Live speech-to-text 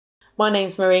My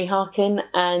name's Marie Harkin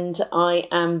and I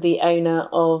am the owner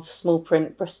of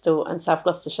Smallprint Bristol and South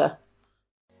Gloucestershire.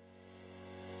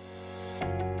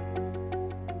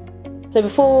 So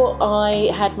before I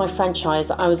had my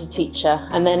franchise, I was a teacher,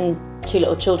 and then two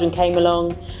little children came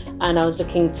along and I was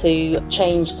looking to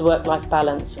change the work-life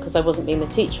balance because I wasn't being the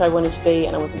teacher I wanted to be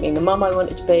and I wasn't being the mum I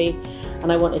wanted to be,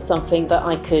 and I wanted something that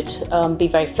I could be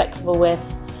very flexible with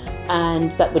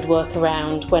and that would work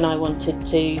around when I wanted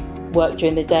to work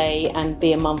during the day and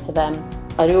be a mum for them.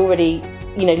 I'd already,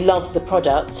 loved the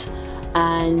product,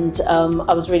 and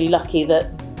I was really lucky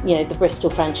that, the Bristol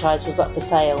franchise was up for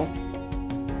sale.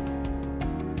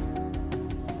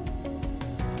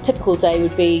 Typical day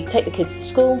would be take the kids to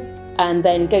school and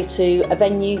then go to a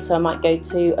venue. So I might go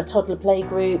to a toddler play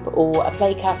group or a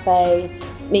play cafe,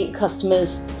 meet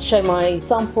customers, show my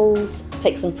samples,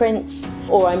 take some prints,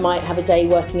 or I might have a day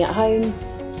working at home.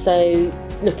 So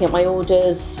looking at my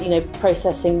orders,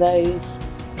 processing those.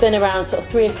 Then around sort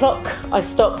of 3 o'clock, I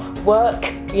stop work,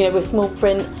 with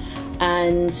Smallprint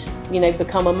and,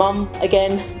 become a mum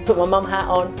again, put my mum hat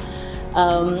on.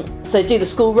 So do the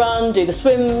school run, do the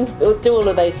swim, do all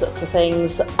of those sorts of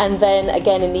things. And then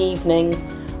again in the evening,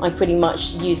 I pretty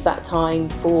much use that time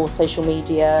for social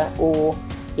media or,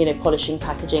 polishing,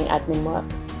 packaging, admin work.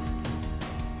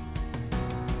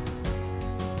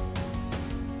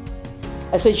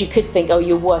 I suppose you could think, oh,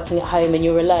 you're working at home and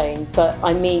you're alone, but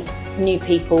I meet new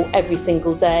people every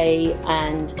single day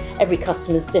and every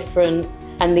customer's different,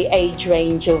 and the age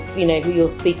range of, who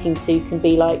you're speaking to can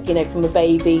be like, from a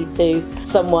baby to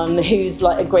someone who's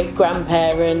like a great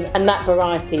grandparent, and that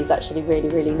variety is actually really,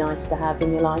 really nice to have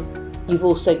in your life. You've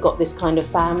also got this kind of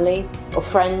family of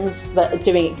friends that are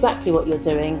doing exactly what you're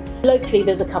doing. Locally,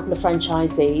 there's a couple of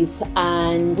franchisees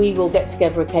and we will get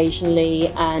together occasionally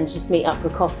and just meet up for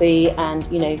coffee and,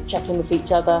 check in with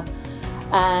each other.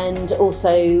 And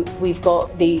also we've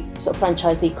got the sort of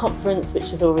franchisee conference,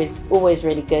 which is always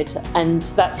really good. And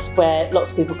that's where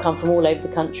lots of people come from all over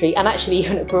the country and actually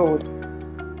even abroad.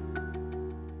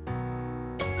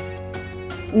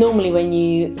 Normally when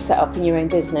you set up in your own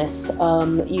business,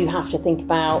 you have to think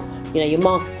about, your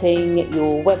marketing,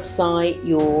 your website,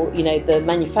 the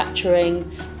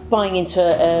manufacturing. Buying into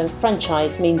a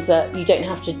franchise means that you don't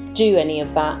have to do any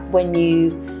of that. When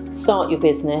you start your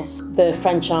business, the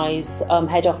franchise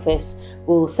head office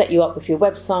will set you up with your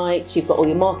website. You've got all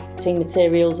your marketing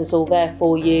materials, it's all there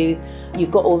for you.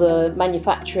 You've got all the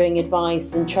manufacturing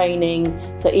advice and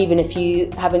training. So even if you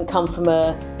haven't come from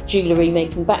a jewellery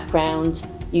making background,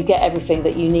 you get everything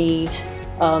that you need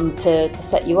to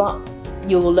set you up.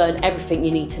 You'll learn everything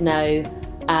you need to know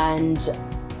and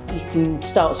you can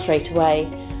start straight away.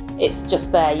 It's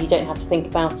just there, you don't have to think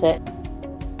about it.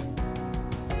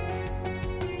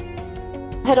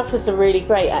 Head office are really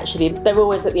great actually. They're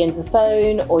always at the end of the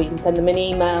phone, or you can send them an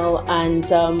email, and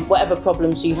whatever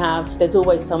problems you have, there's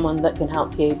always someone that can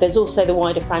help you. There's also the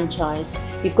wider franchise.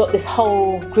 You've got this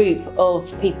whole group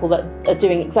of people that are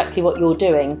doing exactly what you're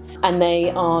doing, and they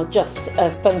are just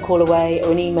a phone call away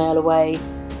or an email away.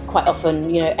 Quite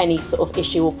often, any sort of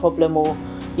issue or problem or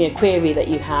query that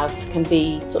you have can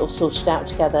be sort of sorted out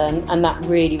together, and that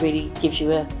really, really gives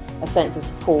you a sense of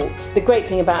support. The great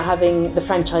thing about having the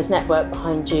franchise network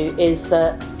behind you is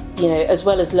that, as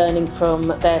well as learning from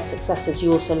their successes,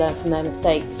 you also learn from their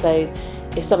mistakes. So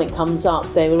if something comes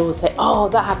up, they will always say, oh,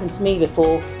 that happened to me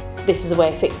before, this is a way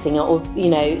of fixing it, or,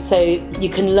 so you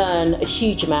can learn a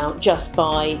huge amount just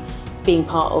by being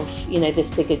part of,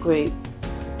 this bigger group.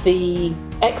 The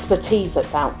expertise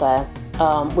that's out there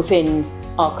within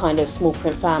our kind of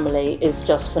Smallprint family is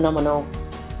just phenomenal.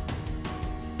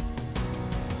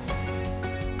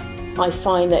 I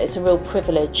find that it's a real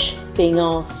privilege being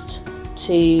asked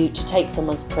to take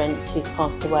someone's prints who's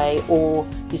passed away or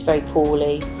who's very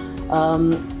poorly,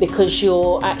 because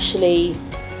you're actually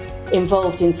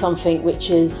involved in something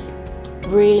which is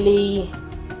really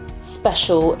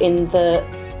special, in that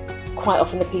quite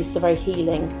often the pieces are very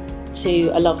healing to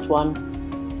a loved one.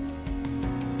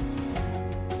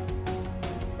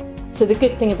 So the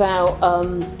good thing about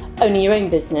owning your own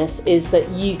business is that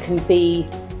you can be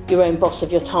your own boss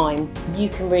of your time. You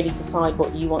can really decide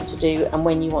what you want to do and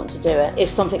when you want to do it. If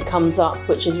something comes up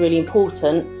which is really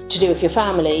important to do with your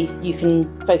family, you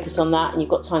can focus on that and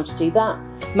you've got time to do that.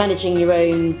 Managing your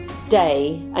own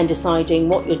day and deciding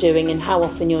what you're doing and how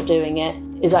often you're doing it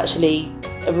is actually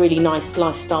a really nice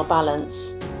lifestyle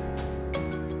balance.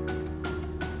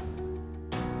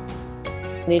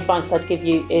 The advice I'd give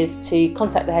you is to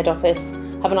contact the head office,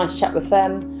 have a nice chat with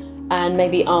them, and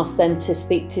maybe ask them to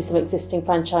speak to some existing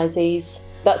franchisees.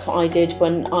 That's what I did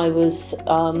when I was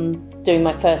doing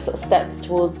my first sort of steps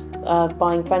towards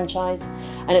buying franchise.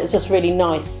 And it was just really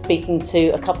nice speaking to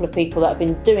a couple of people that have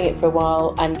been doing it for a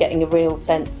while and getting a real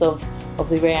sense of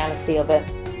the reality of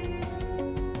it.